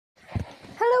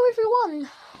everyone,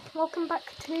 welcome back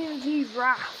to the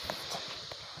raft.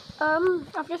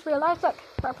 I've just realised, look,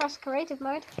 if I press creative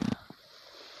mode,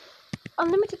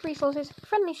 unlimited resources,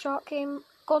 friendly shark game,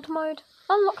 god mode,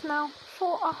 unlock now,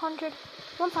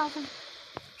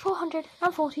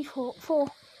 1,444.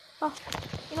 Oh,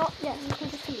 you know what, yeah, you can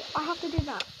just see it. I have to do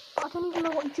that. I don't even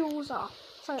know what jewels are,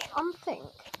 so I'm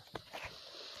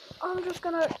just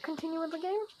gonna continue with the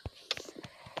game.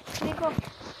 Here you go.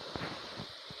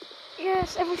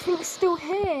 Yes, everything's still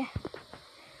here.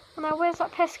 Now, where's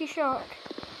that pesky shark?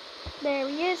 There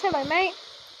he is. Hello, mate.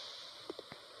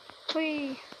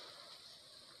 We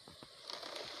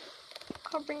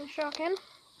can't bring the shark in.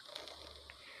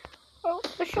 Oh,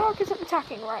 the shark isn't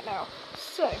attacking right now,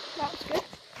 so that's good.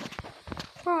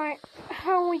 Right,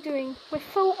 how are we doing? We're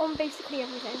full on basically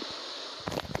everything.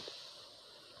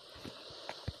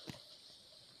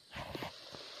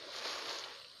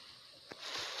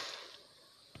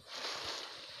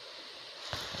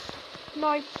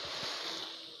 No.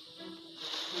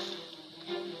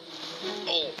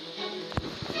 Oh.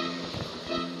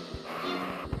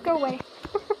 Go away.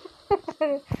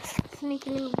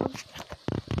 Sneaky little one.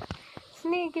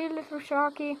 Sneaky little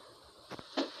sharky.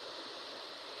 Did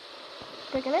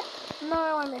I get it?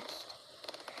 No, I missed.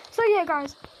 So yeah,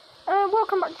 guys,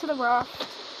 welcome back to the raft.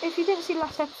 If you didn't see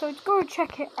last episode, go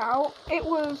check it out. It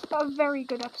was a very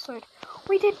good episode.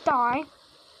 We did die,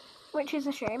 which is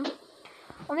a shame.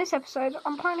 On this episode,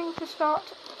 I'm planning to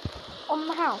start on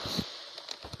the house.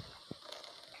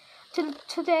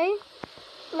 Today,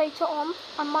 later on,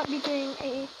 I might be doing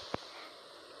a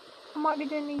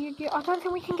Yu-Gi-Oh! I don't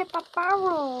think we can get that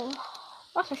barrel.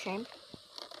 That's a shame.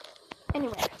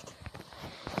 Anyway,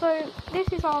 so this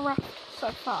is our raft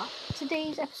so far.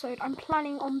 Today's episode, I'm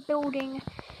planning on building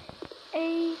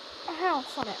a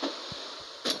house on it.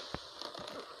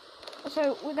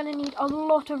 So we're going to need a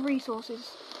lot of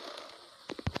resources.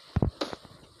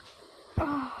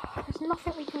 There's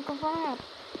nothing we can grab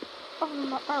other than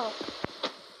that barrel.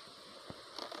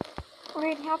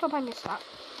 Really, how did I miss that?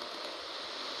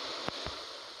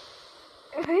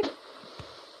 Okay.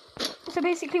 So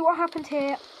basically what happened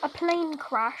here, a plane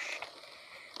crashed,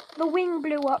 the wing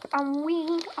blew up, and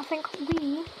I think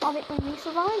we are the only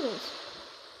survivors.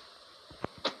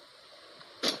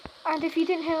 And if you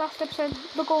didn't hear last episode,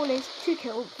 the goal is to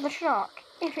kill the shark,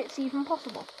 if it's even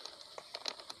possible.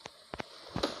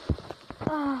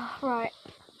 Right.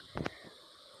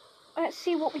 Let's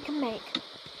see what we can make.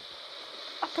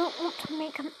 I don't want to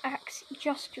make an axe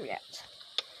just yet.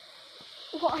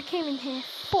 What I came in here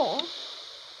for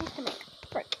is to make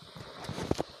brick.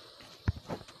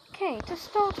 Okay, to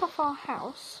start off our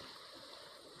house,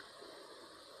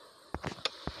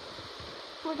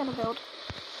 we're going to build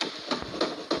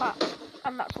that,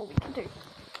 and that's all we can do.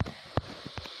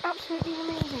 Absolutely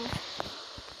amazing.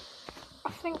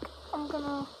 I think I'm going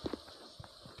to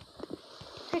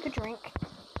take a drink.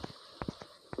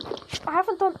 I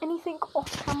haven't done anything off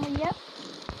camera yet.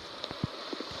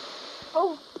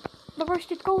 Oh, the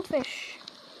roasted goldfish.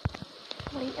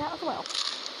 We'll eat that as well.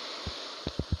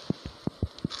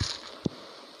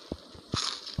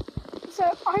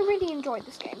 So, I really enjoyed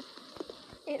this game.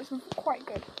 It's quite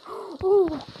good. Ooh,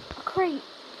 a crate.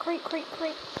 Crate.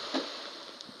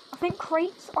 I think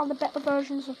crates are the better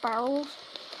versions of barrels.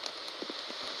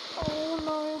 Oh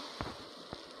no.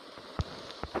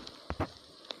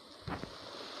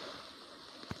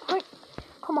 Right.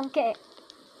 Come on, get it.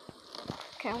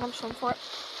 Okay, I'm going to swim for it.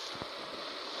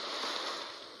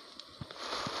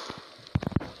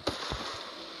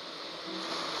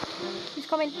 He's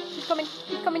coming.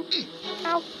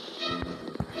 Ow.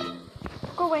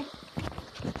 Go away.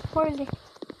 Where is he?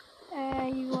 There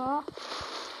you are.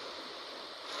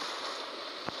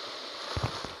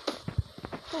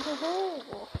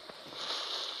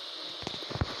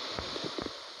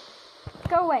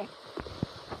 Go away.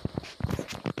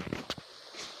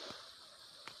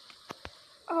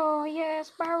 Oh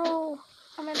yes, barrel.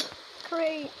 I meant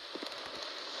crate.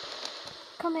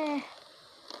 Come here.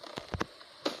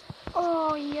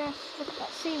 Oh yes, look at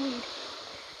that seaweed.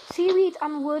 Seaweed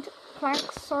and wood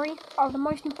planks, sorry, are the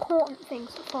most important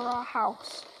things for our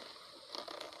house.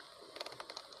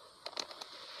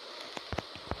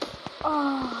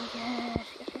 Oh yes.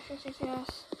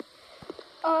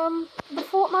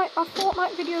 A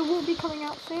Fortnite video will be coming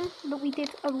out soon that we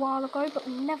did a while ago, but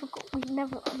we never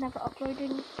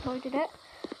uploaded it.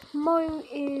 Mo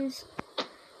is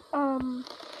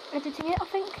editing it, I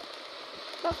think.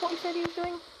 That's what he said he was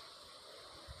doing.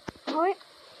 Right.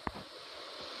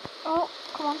 Oh,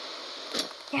 come on.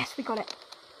 Yes, we got it.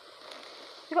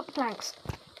 We got the planks.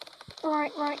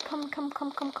 Right, come.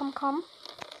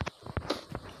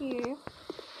 Q.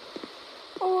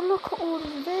 Oh, look at all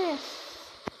of this.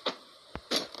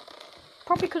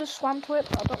 Probably could have swam to it,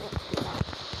 but I don't want to do that.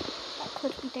 That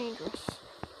could be dangerous.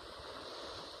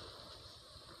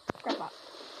 Grab that.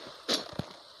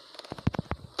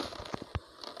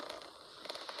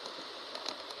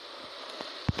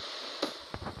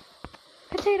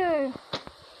 Potato!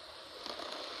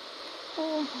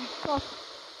 Oh my god.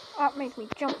 That made me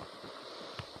jump.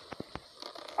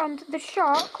 And the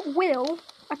shark will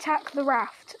attack the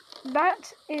raft.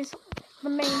 That is the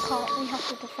main part we have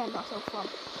to defend ourselves from.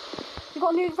 We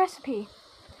got a new recipe.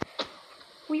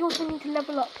 We also need to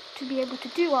level up to be able to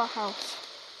do our house.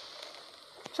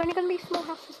 It's only going to be a small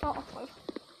house to start off with.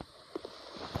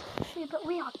 Yeah, but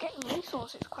we are getting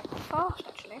resources quite fast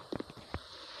actually.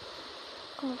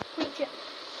 Come on, reach it.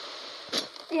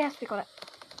 Yes, we got it.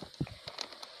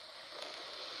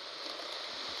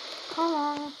 Come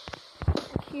on.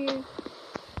 Thank you.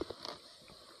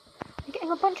 We're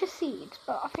getting a bunch of seeds,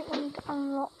 but I think we need to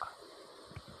unlock.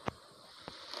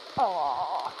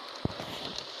 Oh.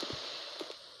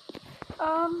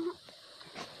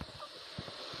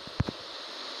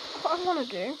 What I want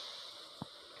to do.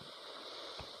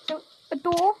 So a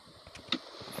door,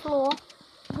 floor,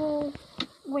 wall,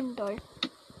 window,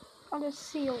 and a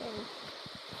ceiling.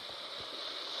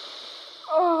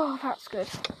 Oh, that's good.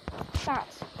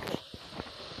 That's good.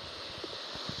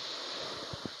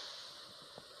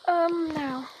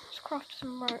 Now let's craft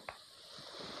some rope.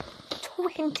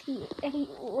 28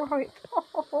 rope.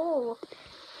 Oh,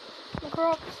 the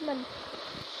craftsman.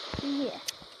 Yeah.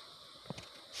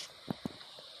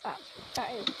 That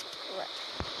is correct.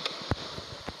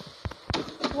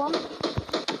 1, 2, 3.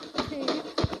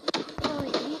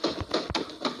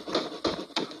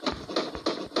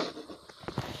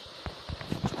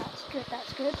 That's good.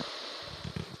 That's good.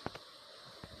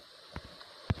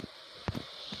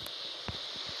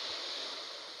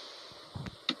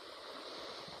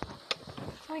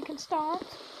 I can start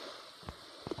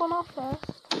on our first.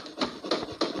 Hey,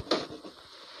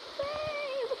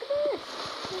 look at this!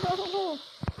 We've got a wall.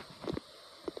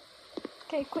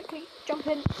 Okay, quickly jump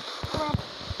in, grab,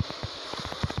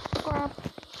 grab,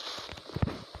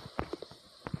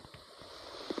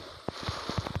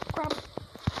 grab,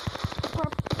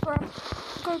 grab, grab.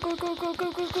 Go, go, go, go,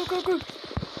 go, go, go, go, go.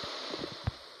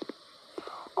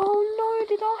 Oh no!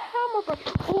 Did our hammer break?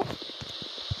 Oh,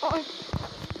 uh-oh.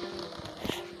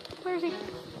 Where is he?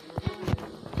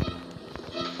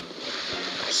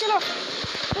 Get off!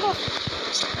 Get off!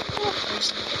 Get off!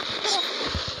 Get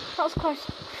off! That was close.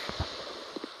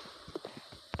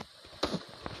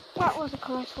 That was a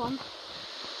close one.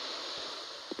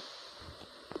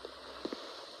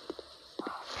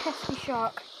 Pesky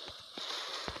shark.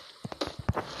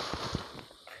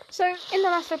 So in the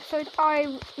last episode,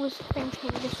 I was thinking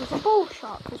this was a bull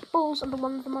shark because bull sharks are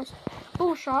one of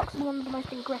the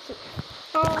most aggressive.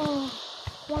 Oh,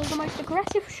 one of the most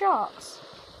aggressive sharks.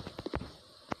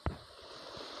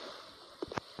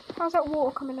 How's that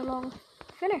water coming along?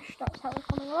 Finished. That's how it's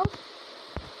coming along.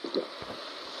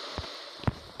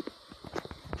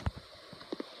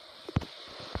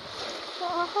 So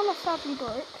our hammer sadly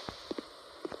broke.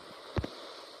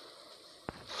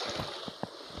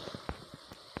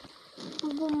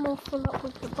 One more fill up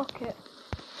with the bucket.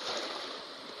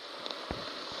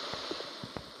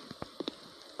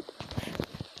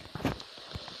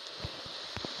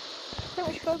 I think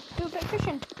we should go do a bit of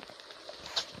fishing.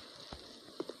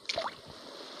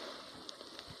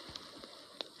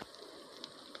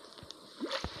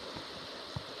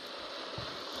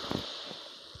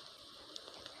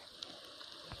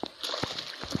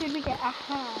 Did we get a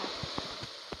hair?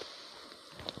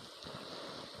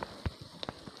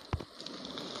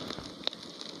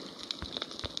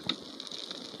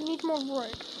 We need more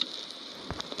rope.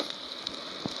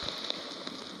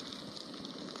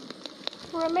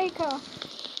 We're a maker.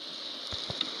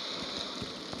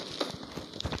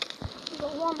 We've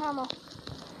got one hammer.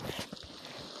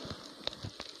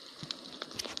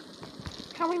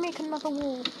 Can we make another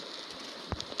wall?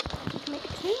 We can make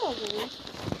 2 more walls.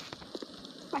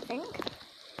 I think.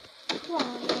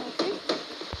 1, 2.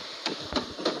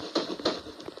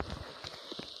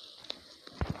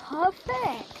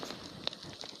 Perfect.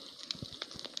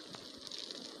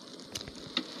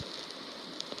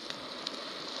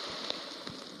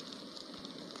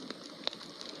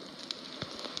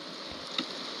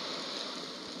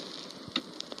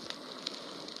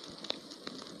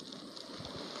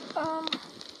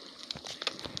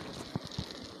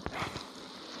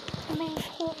 The main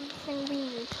important thing we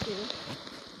need to do is...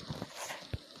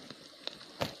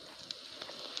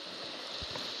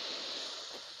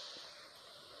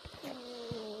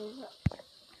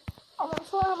 Oh,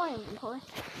 that's what out my inventory.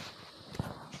 A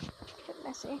bit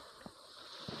messy.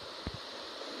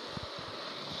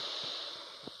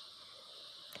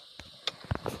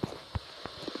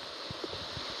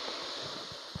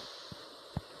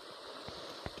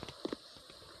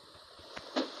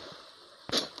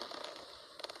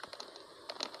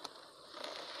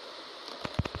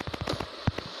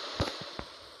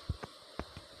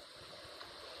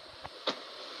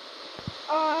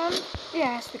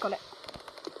 Yes, we got it.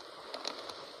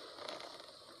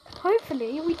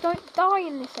 Hopefully we don't die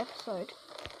in this episode,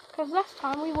 because last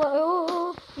time we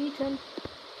were eaten.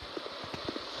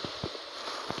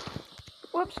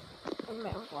 Whoops. I may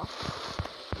as well.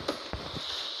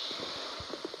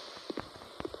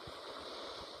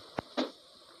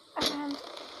 And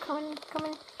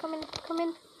come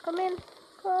in.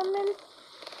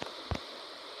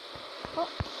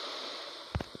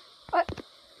 Oh.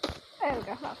 There we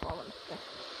go, that's what I wanted to do.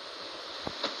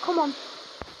 Come on.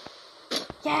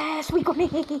 Yes, we got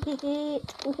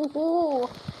it! Ooh.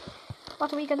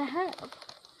 What are we gonna have?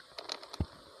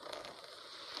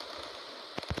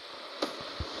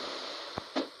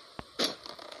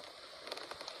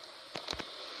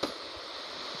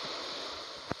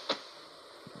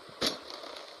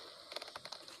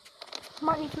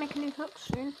 Might need to make a new hook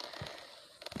soon.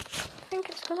 I think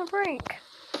it's gonna break.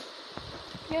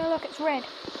 Yeah, look, it's red.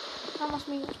 That must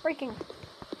mean it's breaking.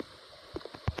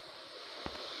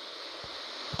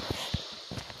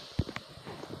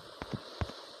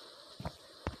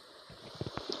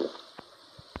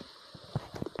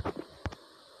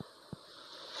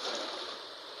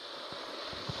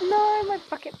 No, my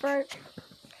bucket broke.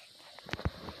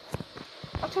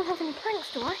 I don't have any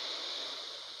planks, do I?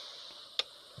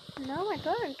 No, I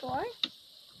don't, do I?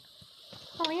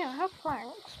 Oh yeah, I have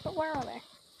planks, but where are they?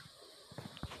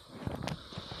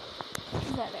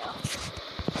 There they are.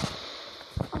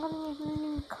 I'm gonna need a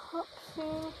new cup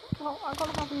soon. Well, I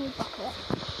gotta have a new bucket.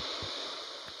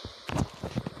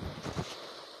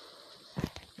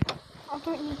 I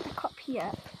don't need the cup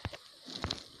yet.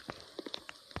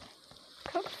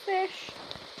 Cooked fish.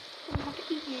 I'm gonna have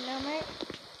to eat you now, mate.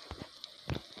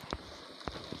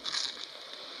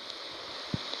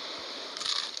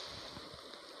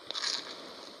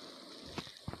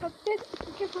 I did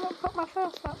give up my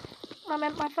first up. I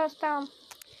meant my first down.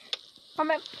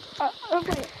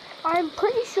 Okay. I'm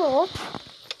pretty sure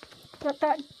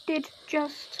that did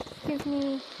just give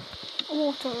me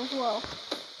water as well.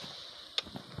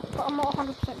 But I'm not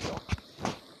 100% sure.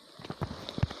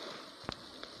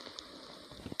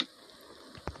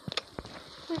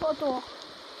 We've got a door.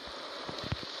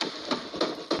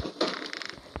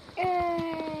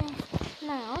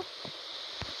 Now,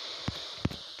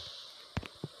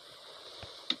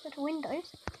 go to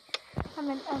Windows, and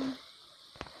then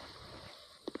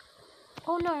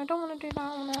oh no, I don't want to do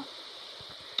that one now.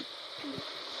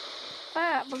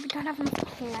 Ah, but we don't have enough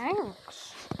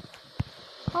planks.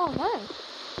 Oh no.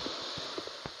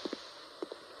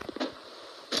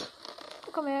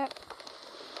 Come here.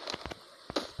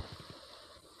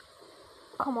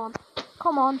 Come on.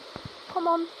 Come on. Come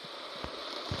on.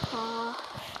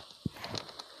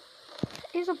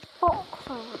 There's a box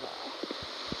over there.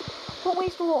 What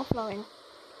way's the water flowing?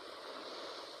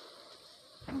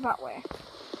 That way.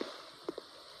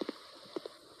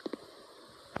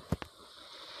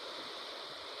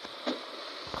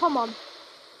 Come on.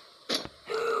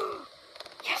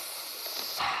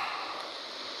 Yes!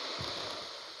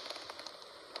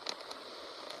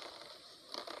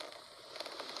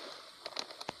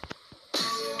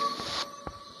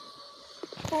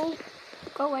 Oh,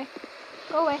 go away.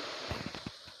 Go away.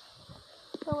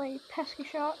 Go away, you pesky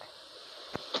shark.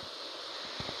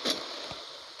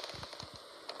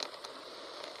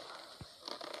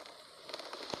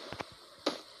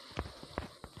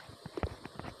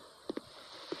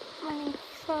 I need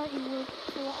 30 wood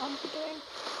for what I'm doing.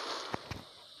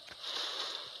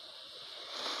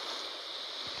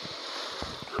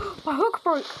 My hook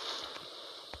broke!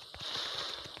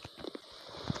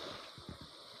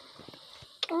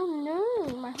 Oh no,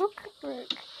 my hook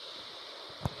broke.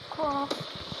 Craft.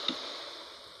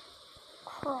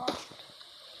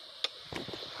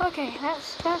 Okay,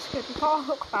 that's good. We got our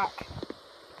hook back.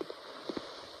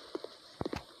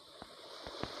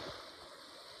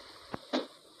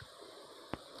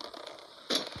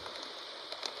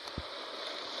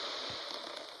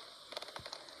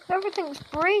 Everything's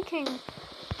breaking.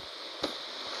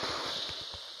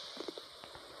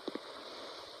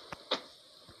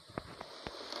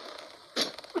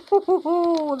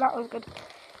 Oh, that was good.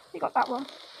 We got that one.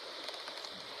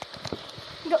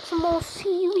 We got some more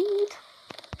seaweed.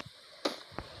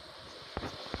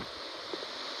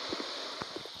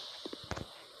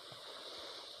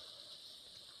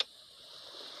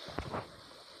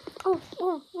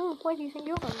 Where do you think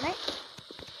you're going, mate?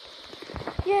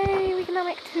 Yay, we can now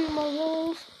make 2 more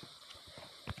walls.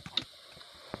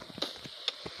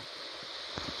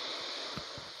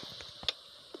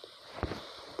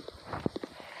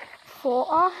 For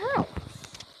our house.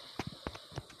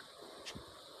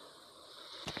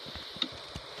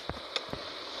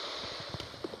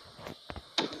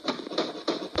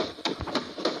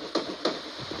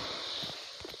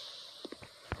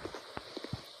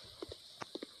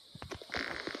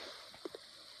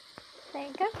 There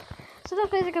you go. So that's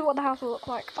basically what the house will look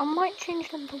like. I might change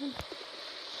them to windows.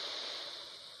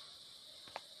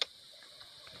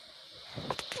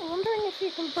 I'm wondering if you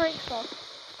can break stuff.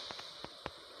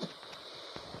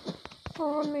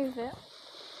 Or remove it.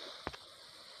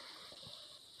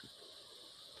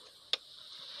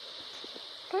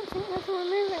 Don't think there's a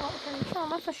removing option. Oh,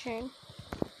 that's a shame.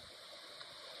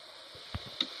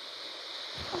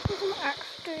 What does an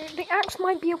axe do? The axe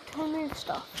might be able to remove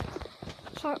stuff.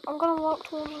 So I'm gonna walk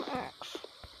towards an axe.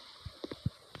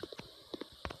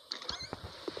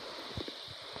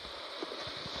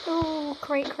 Oh,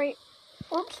 crate.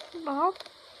 Oops, no.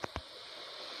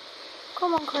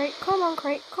 Come on,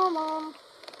 crate, come on.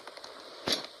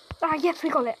 Ah, yes, we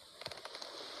got it.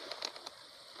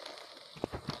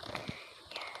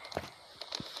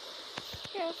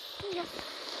 Yes.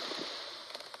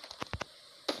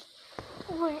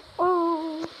 Wait,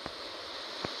 oh.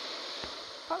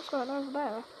 That's going over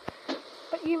there.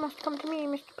 But you must come to me,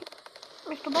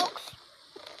 Mr. Box.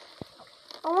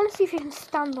 I want to see if you can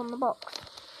stand on the box.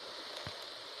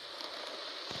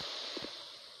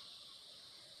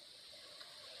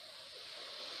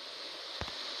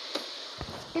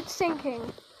 It's sinking,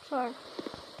 so I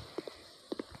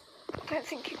don't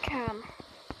think you can.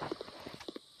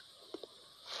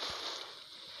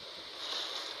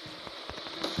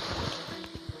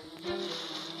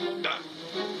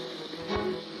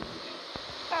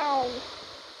 Ow!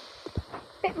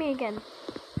 Bit me again.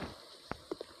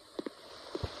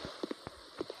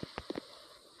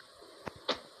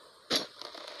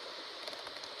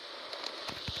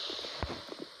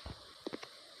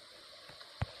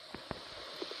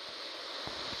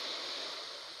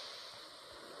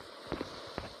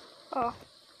 Oh.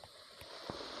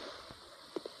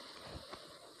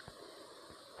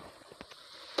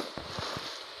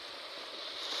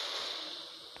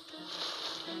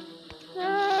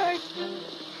 No!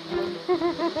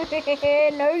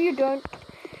 No, you don't.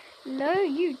 No,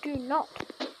 you do not.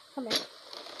 Come here.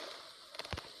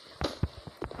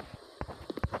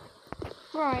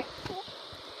 Right.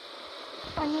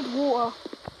 I need water.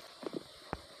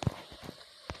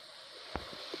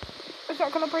 Is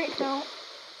that gonna break now?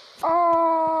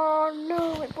 Oh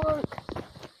no, it broke.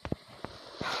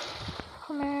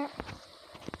 Come here.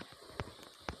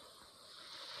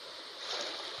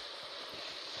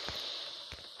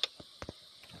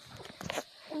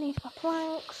 I need my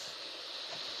planks.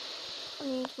 I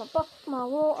need my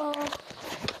water.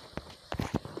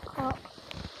 Cup.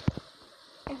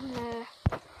 In there.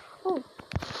 Oh.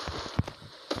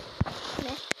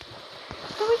 Okay.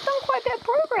 So we've done quite a bit of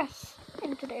progress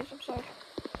in today's episode.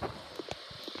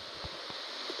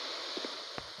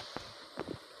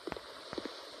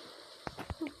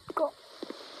 We've got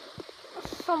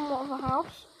somewhat of a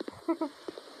house.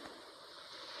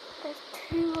 There's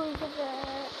 2 over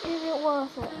there. Is it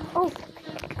worth it? Oh!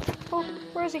 Oh,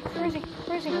 where is he?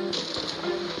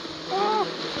 Oh!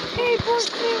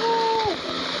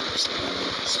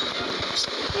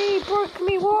 He broke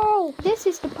me wall! This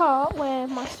is the part where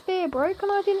my spear broke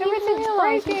and I didn't even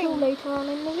realise until later on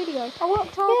in the video. I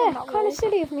worked hard on that wall. Yeah, kind of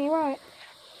silly of me, right?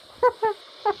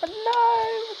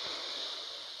 No!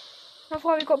 That's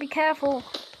why we've got to be careful.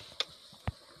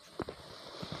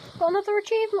 Got another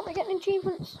achievement. We're getting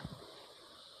achievements.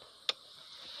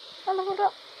 I leveled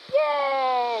up.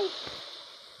 Yay!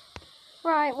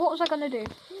 Right, what was I going to do?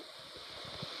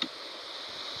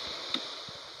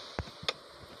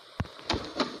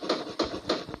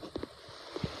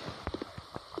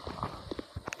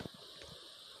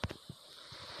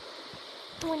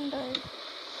 Window.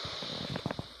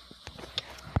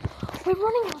 We're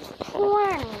running out of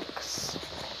planks.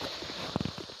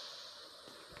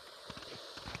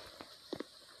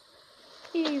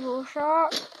 Evil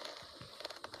shark.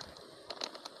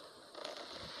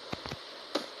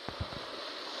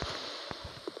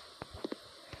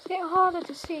 It's getting harder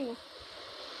to see.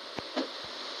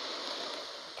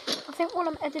 I think when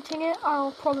I'm editing it,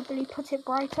 I'll probably put it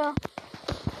brighter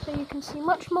so you can see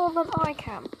much more than I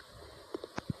can.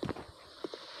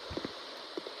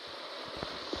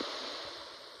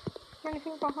 Is there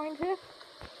anything behind here?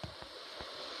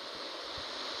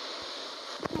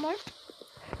 No.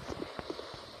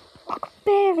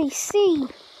 barely see.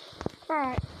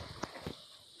 Right.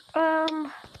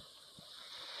 What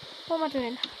am I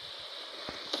doing?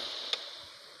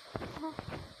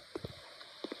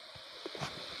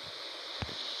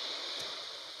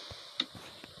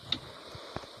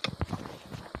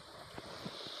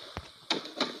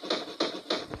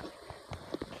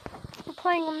 We're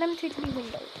playing on them two to be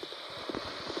windows.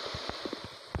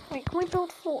 Wait, can we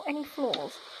build any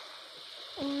floors?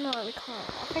 No, we can't.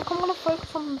 I think I'm gonna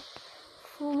focus on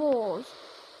floors.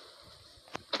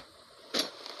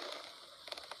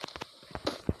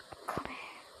 Come here.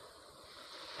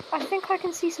 I think I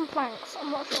can see some planks.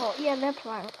 I'm not sure. Yeah, they're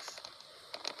planks.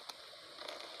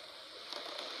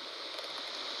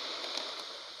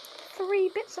 Three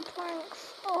bits of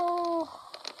planks. Oh,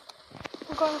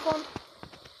 I'm going for one.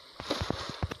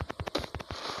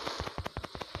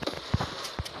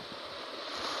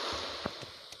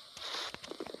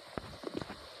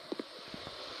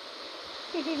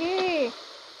 Hehehe.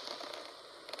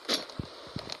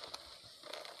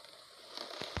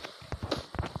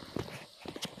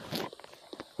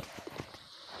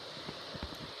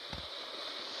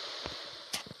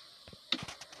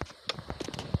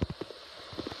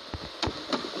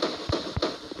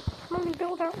 Only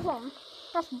build out one.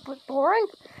 That's a bit boring.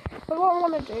 But what I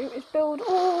want to do is build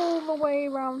all the way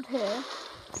around here,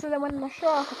 so that when the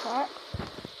shark attacks,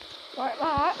 like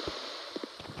that,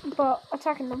 but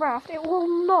attacking the raft, it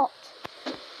will not,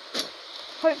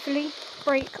 hopefully,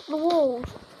 break the walls.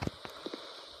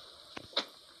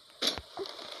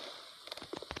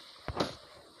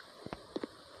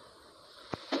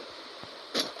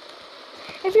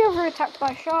 If you're ever attacked by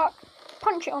a shark,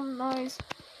 punch it on the nose,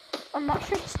 and that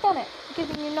should stun it,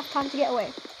 giving you enough time to get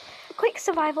away. Quick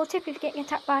survival tip if you're getting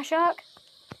attacked by a shark.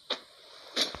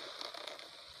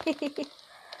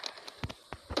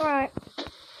 Right.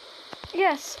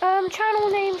 Yes, channel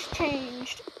names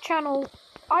changed. Channel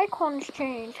icons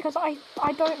changed, because I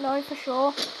don't know for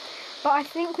sure. But I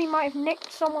think we might have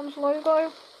nicked someone's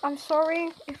logo. I'm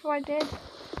sorry if I did.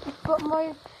 But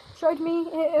Mo showed me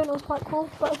it and it was quite cool.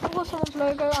 But if it was someone's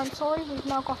logo, I'm sorry, we've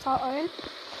now got our own.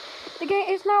 The game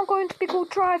is now going to be called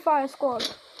Dry Fire Squad.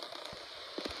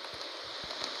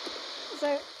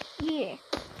 So, yeah.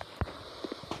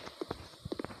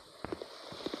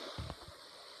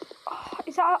 Oh,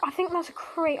 is that? I think that's a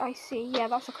crate I see. Yeah,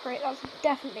 that's a crate. That's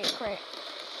definitely a crate.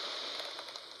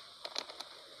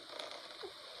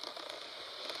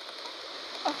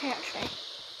 Okay, actually.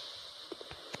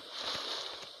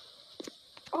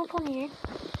 Up on you.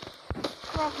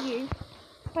 Grab you.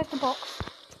 Where's the box?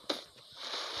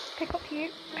 Pick up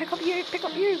you. Pick up you. Pick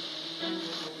up you.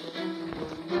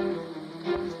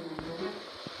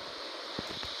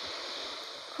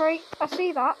 Crate. I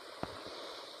see that.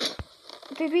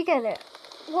 Did we get it?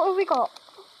 What have we got?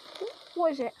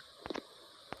 What is it?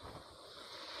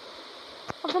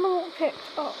 I don't know what we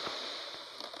picked up.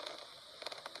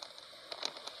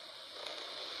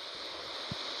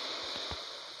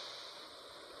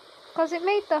 Because it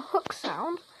made the hook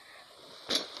sound.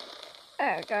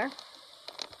 There we go.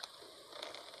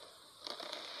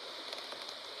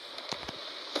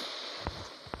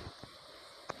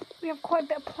 We have quite a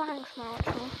bit of planks now,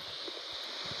 actually.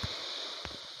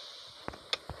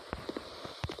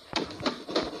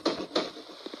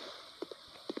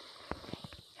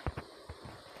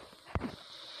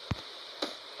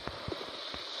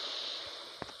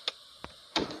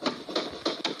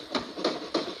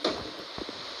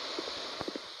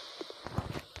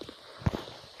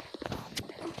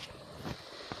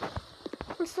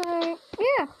 So,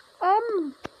 yeah,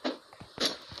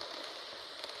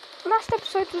 last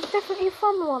episode was definitely a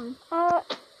fun one.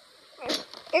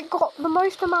 It got the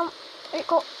most amount, it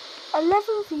got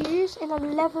 11 views in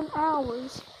 11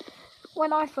 hours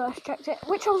when I first checked it,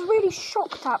 which I was really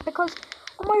shocked at, because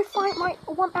on my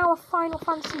 1 hour Final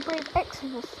Fantasy Brave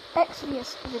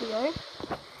Exvius video,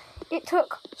 it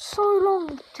took so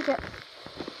long to get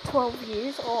 12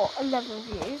 views or 11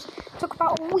 views. It took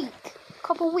about a week,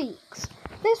 couple weeks.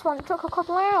 This one took a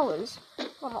couple hours.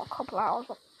 Well, not a couple hours,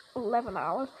 but 11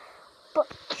 hours. But,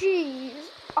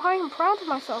 jeez, I am proud of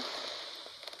myself.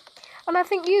 And I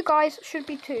think you guys should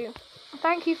be too.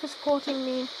 Thank you for supporting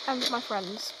me and my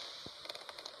friends.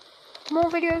 More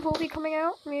videos will be coming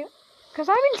out. Because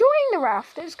I'm enjoying the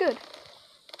raft. It's good.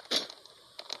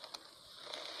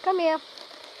 Come here.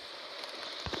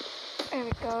 There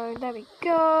we go. There we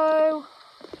go.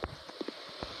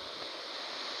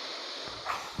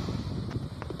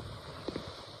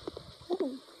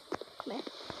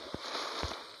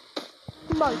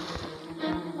 No.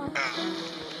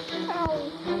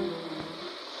 Ow.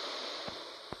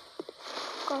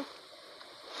 Go.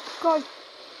 Go.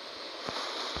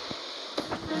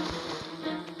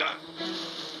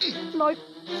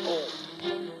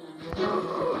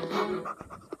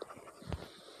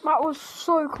 That was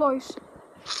so close.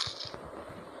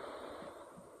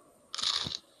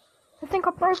 I think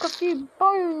I broke a few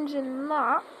bones in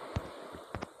that.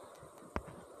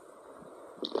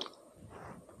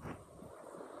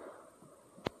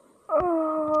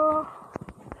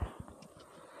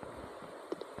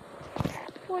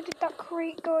 Where did that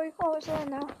crate go? Oh, it's there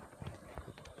now.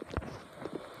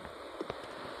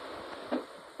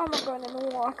 I'm not going in the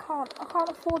water. I can't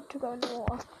afford to go in the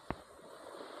water.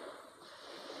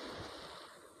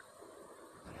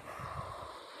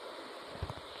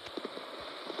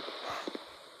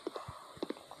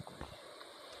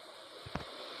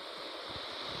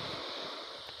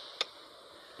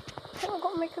 I've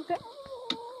got to make a bit.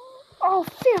 Oh,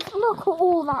 look at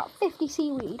all that 50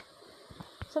 seaweed.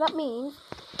 So that means,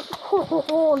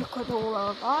 oh, look at all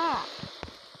of that.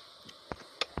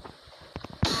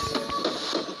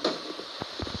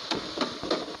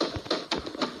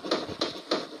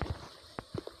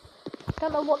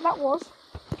 Don't know what that was,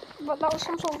 but that was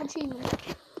some sort of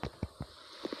achievement.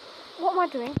 What am I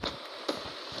doing?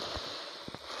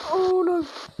 Oh no,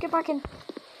 get back in.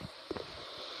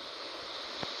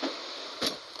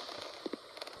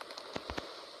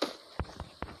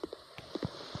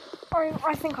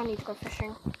 I think I need to go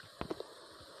fishing.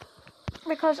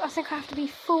 Because I think I have to be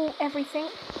full everything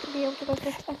to be able to go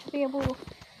fish and to be able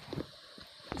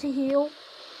to heal.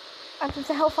 And with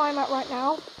the health I'm at right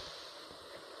now.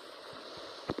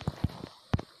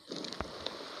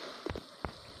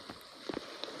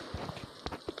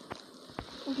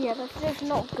 Yeah, that's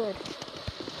not good.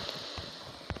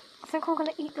 I think I'm going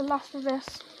to eat the last of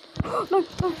this. No, no.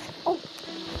 Oh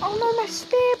no, my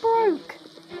spear broke.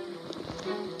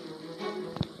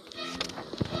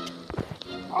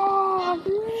 Oh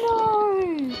no!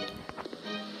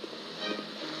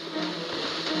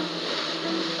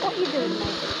 What are you doing,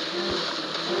 mate?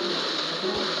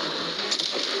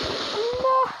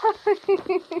 No!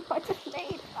 I just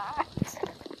need that.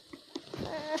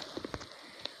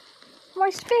 My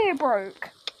spear broke.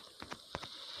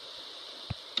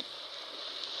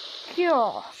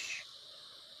 Gosh.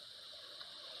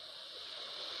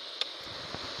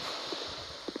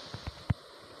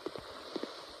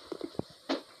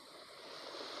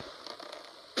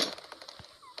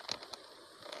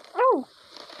 Oh!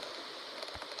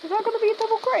 Is that going to be a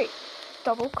double crate?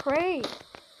 Double crate.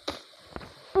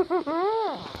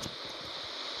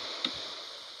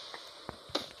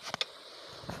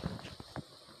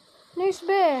 New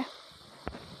spear.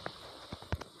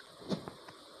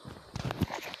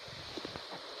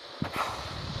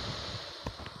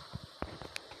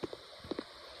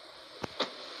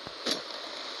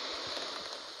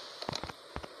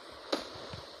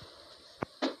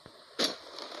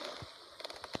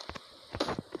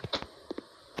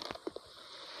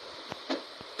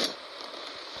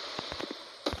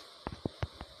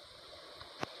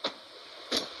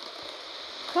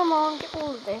 Come on, get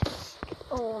all of this. Get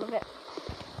all of it.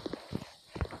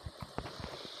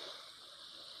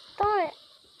 Darn it.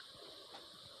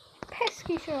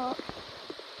 Pesky shark.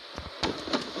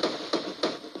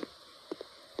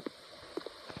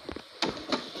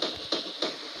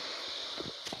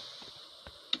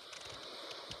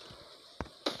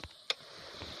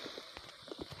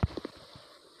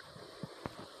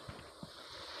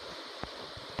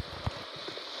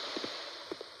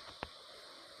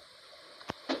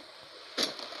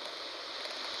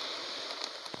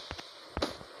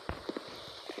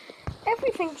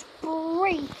 Everything's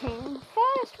breaking.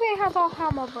 First we had our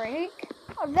hammer break,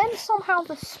 then somehow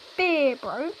the spear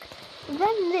broke,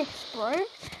 then this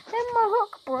broke, then my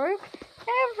hook broke.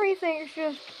 Everything's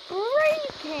just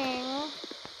breaking,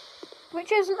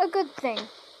 which isn't a good thing.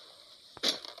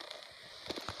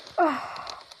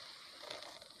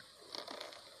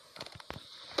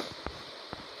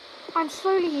 I'm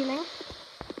slowly healing.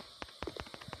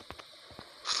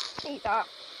 Eat that.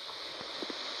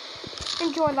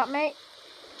 Enjoy that, mate.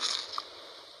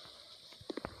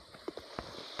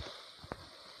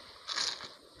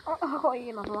 Oh, I've got to eat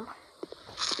another one.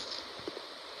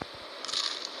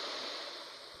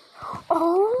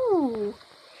 Oh!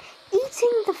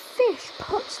 Eating the fish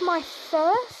puts my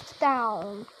thirst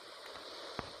down.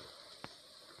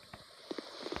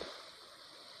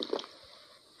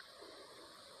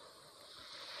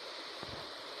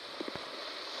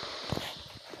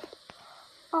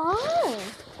 Oh!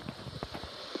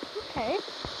 Okay.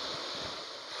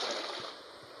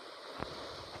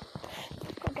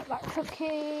 Gotta get that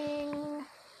cooking.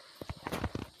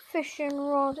 Fishing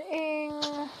rodding.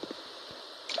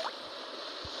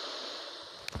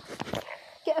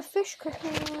 Get a fish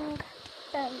cooking.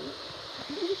 Then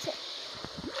eat it.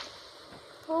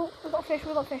 Oh, we got fish,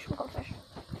 we got fish, we got fish.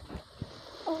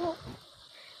 Oh.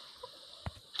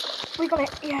 We got it.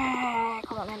 Yeah,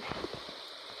 come on then.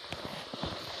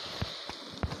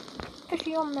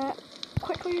 Fishy on there.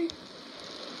 Quickly.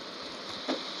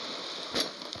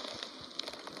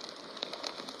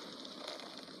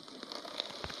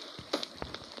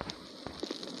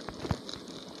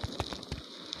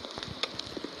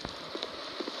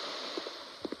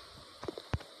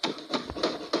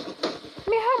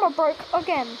 My hammer broke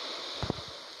again.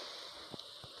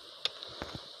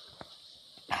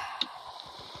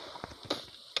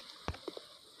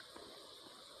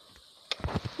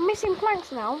 I'm missing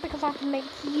planks now because I have to make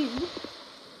you.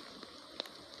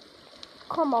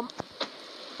 Come on.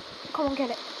 Come on, get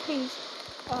it, please.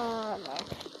 No.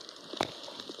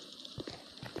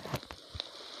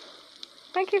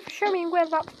 Thank you for showing me where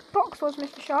that box was,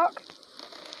 Mr. Shark.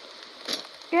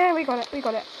 Yeah, we got it, we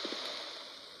got it.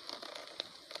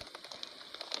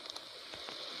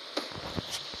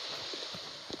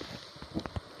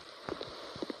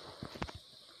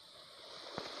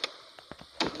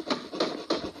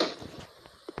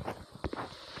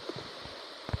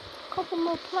 Couple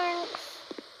more planks.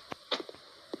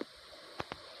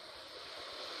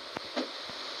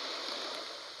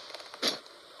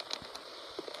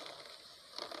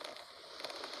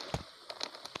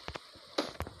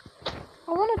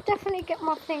 I want to definitely get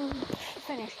my thing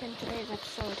finished in today's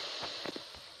episode.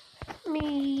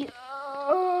 Me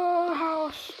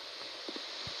house.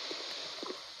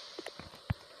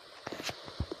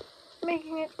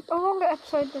 Making it a longer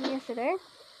episode than yesterday.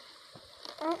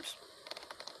 Oops.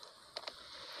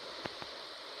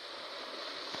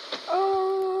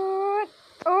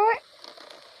 Alright.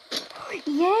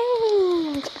 Yay!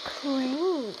 We got the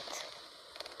crate.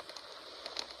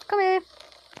 Come here.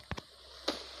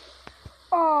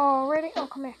 Oh, really? Oh,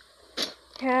 come here.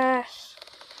 Yes.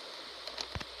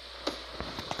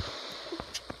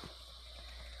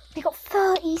 We got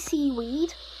 30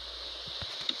 seaweed.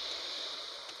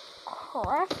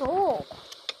 That's all.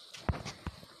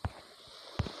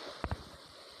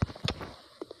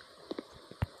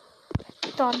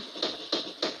 Done.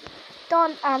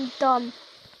 Done and done.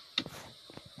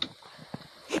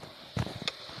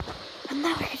 And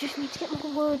now we just need to get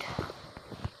more wood.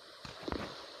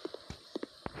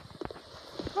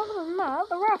 Other than that,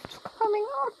 the raft's coming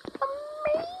on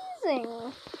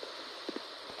amazing.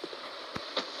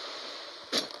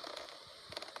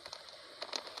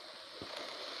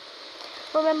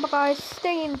 Remember guys,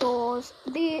 stay indoors.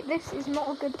 This is not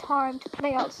a good time to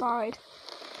play outside.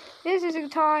 This is a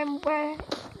time where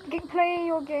playing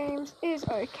your games is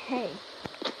okay.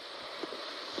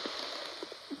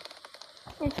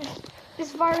 It's just,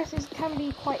 this virus can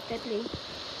be quite deadly,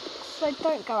 so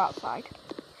don't go outside.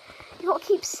 You gotta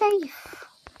keep safe.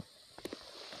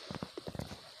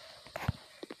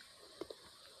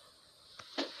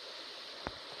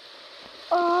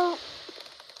 Oh,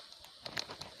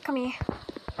 come here.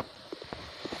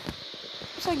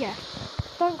 So yeah,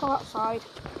 don't go outside.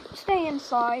 Stay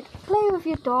inside. Play with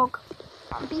your dog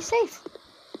and be safe.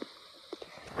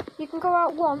 You can go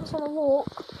out once on a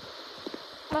walk.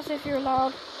 That's if you're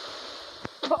allowed,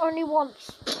 but only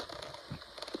once.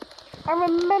 And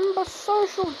remember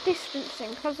social distancing,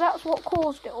 because that's what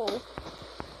caused it all.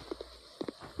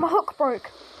 My hook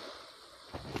broke.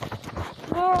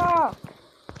 Ah!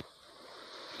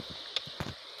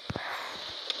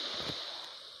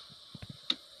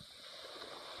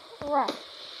 Right.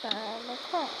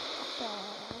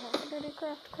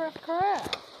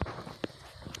 Craft.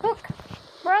 Hook!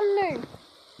 Brand new!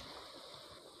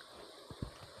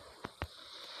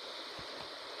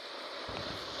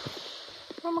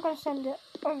 Where am I going to send it?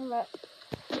 Over there.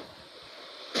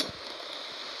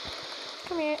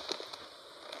 Come here.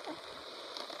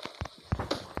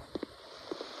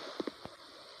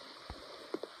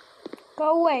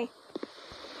 Go away.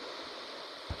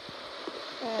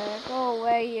 Go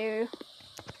away, you.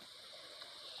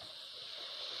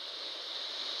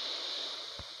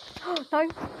 No.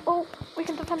 Oh, we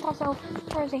can defend ourselves.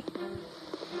 Where is he?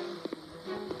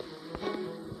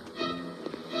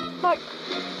 No.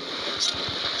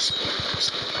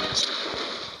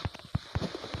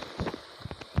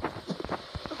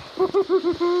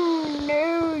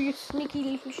 No, you sneaky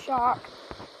little shark.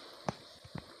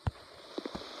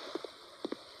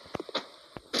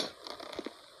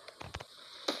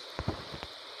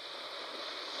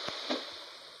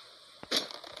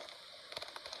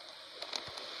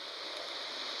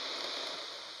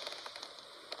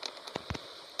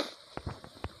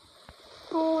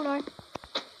 Oh no.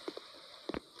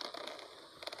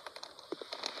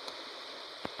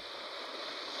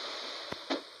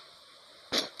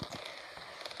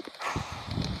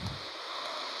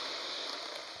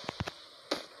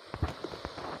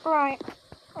 Right.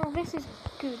 Oh, this is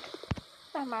good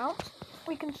amount.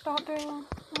 We can start doing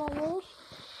more walls.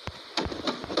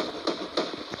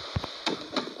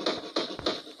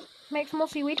 Make some more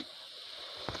seaweed.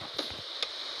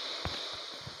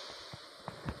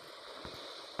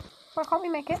 Why can't we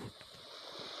make it?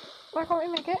 Why can't we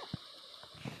make it?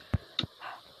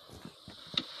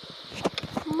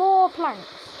 More planks.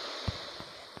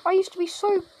 I used to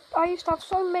have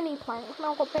so many planks,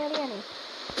 now I've got barely any.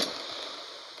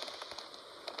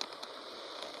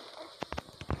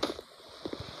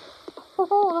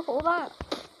 Oh, look at all that.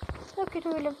 Look at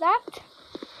all of that.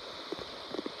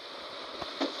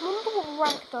 I wonder what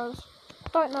rank does.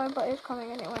 Don't know, but it's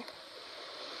coming anyway.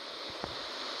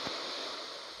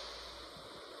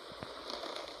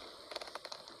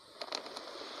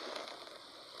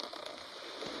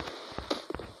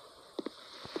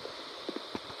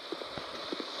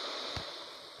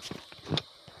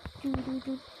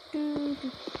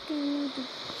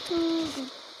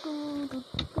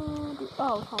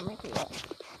 Oh, I can't make it yet.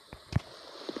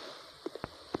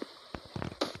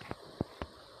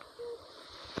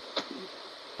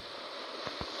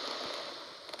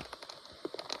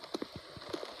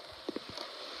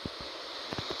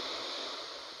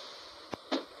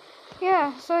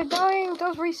 Yeah, so dying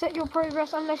does reset your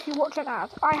progress unless you watch an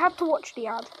ad. I had to watch the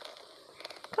ad.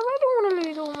 Because I don't want to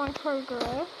lose all my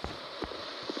progress.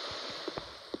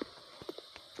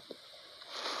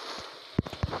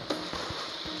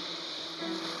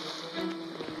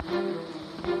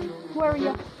 Where are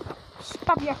you?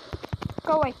 Stab you.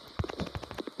 Go away.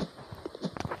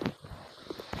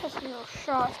 Just a little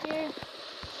shot at you.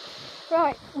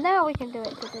 Right, now we can do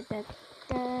it.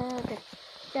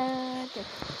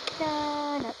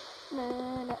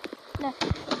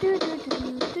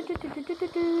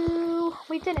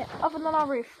 We did it, other than our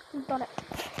roof. We've done it.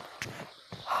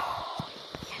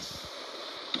 Yes.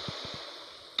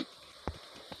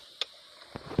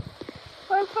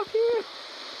 I'm happy.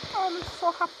 I'm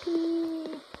so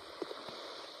happy.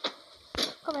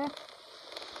 Come here.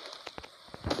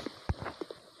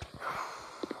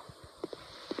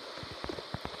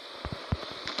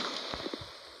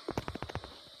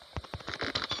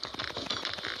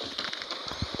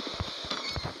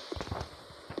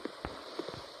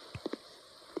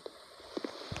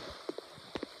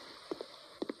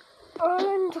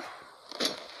 And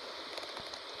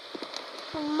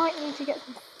I might need to get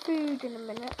some food in a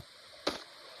minute.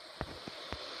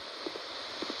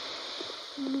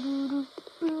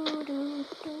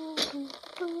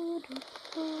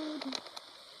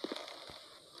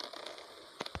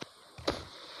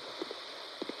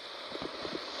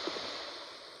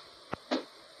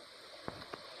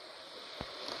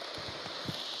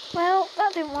 Well,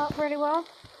 that didn't work really well.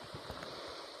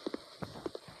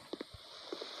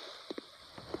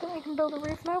 I think we can build a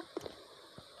roof now.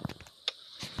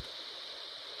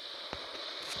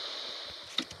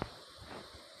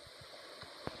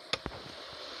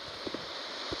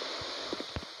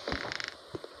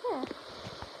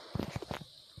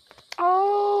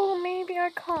 Oh, maybe I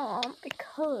can't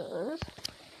because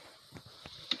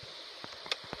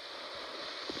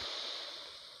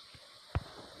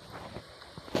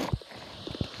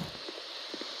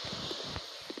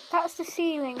that's the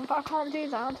ceiling, but I can't do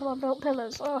that until I built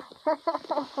pillars.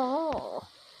 Oh,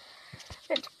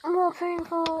 it's more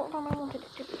painful than I wanted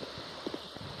it to be.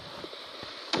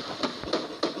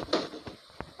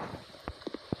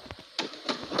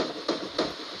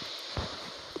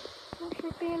 There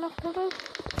should be enough pillars,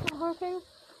 I'm hoping.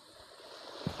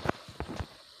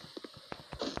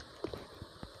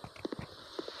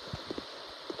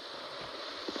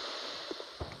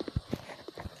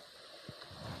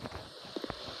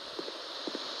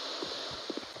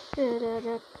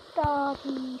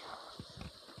 Doggy.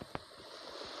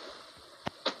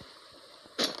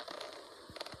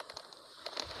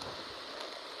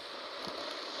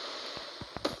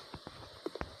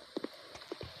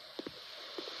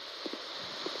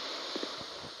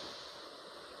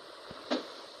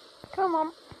 Come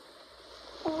on.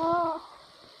 Oh.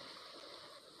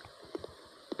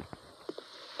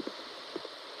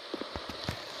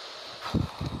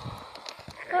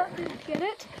 That didn't get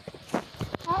it.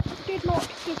 That did not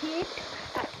get it.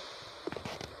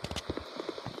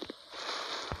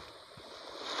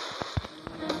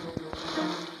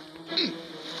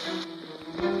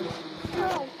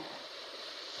 Ow.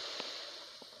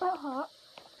 That hurt.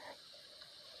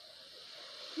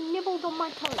 Nibbled on my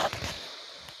toe.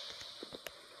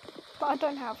 But I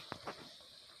don't have.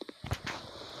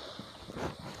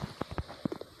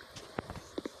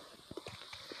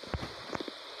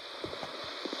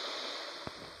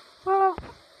 Well,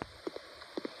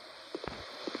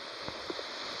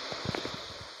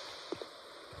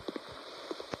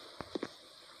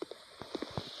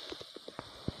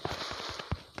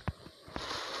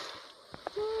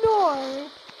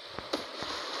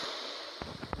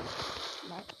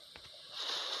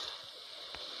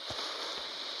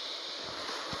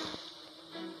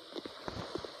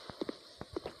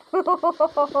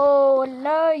 Oh,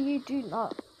 no, you do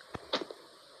not.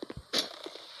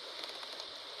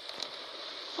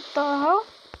 What the hell?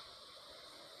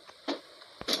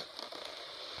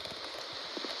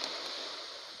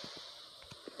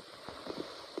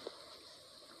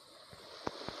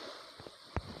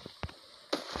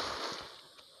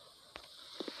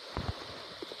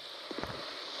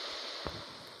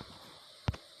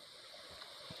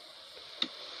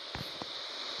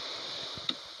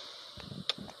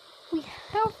 We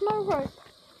have no rope.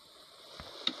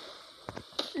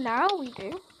 Now we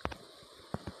do.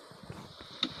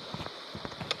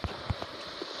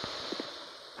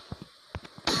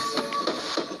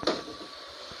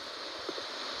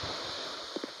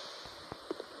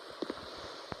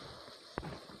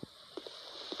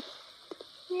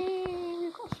 Yay,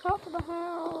 we've got to start to the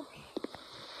house.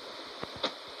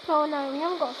 Oh no, we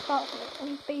haven't got to start to it.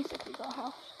 We've basically got a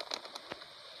house.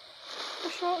 The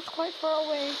shop's quite far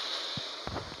away.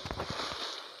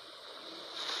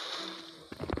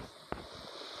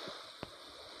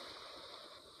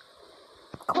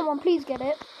 Come on, please get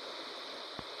it.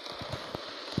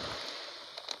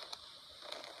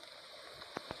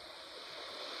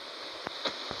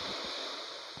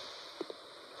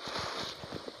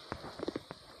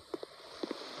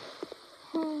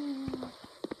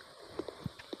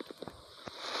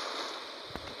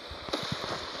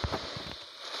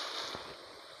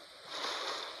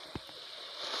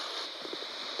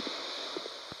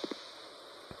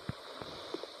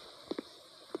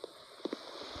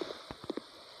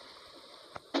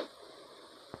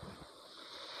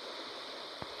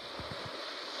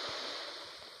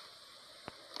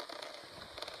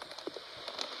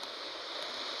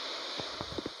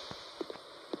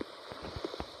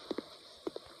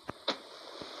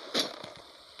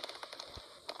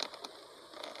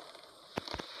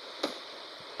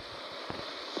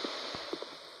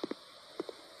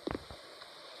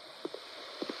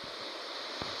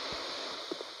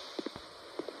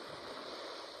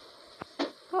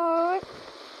 Alright.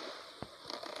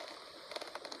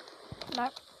 No.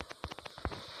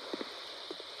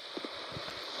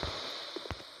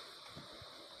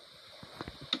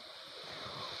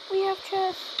 We have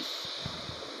chests.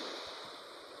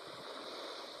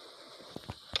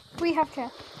 We have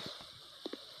chests.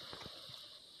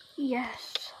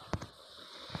 Yes.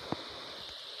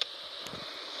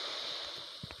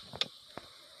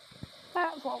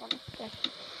 That's what I wanted to do.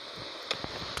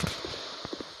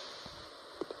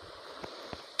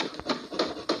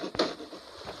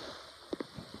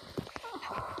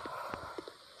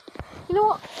 You know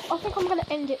what? I think I'm going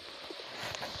to end it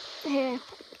here.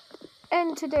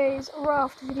 End today's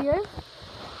raft video.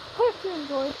 Hope you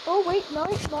enjoyed. Oh wait, no,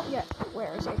 not yet.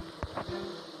 Where is he?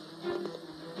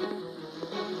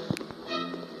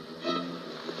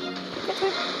 Get to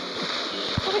him.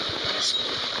 Stop it.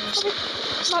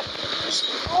 Stop it.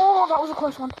 No. Oh, that was a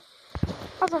close one.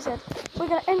 As I said, we're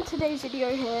going to end today's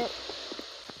video here.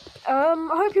 I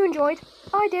hope you enjoyed.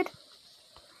 I did.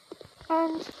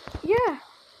 And yeah,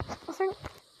 I think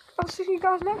I'll see you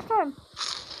guys next time.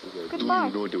 Goodbye.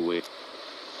 Do you know the way?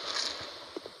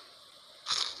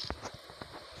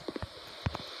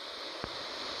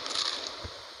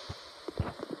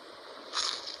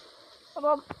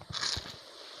 Bye-bye.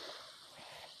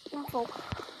 I'm full.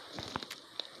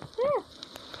 Yeah.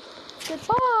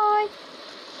 Goodbye.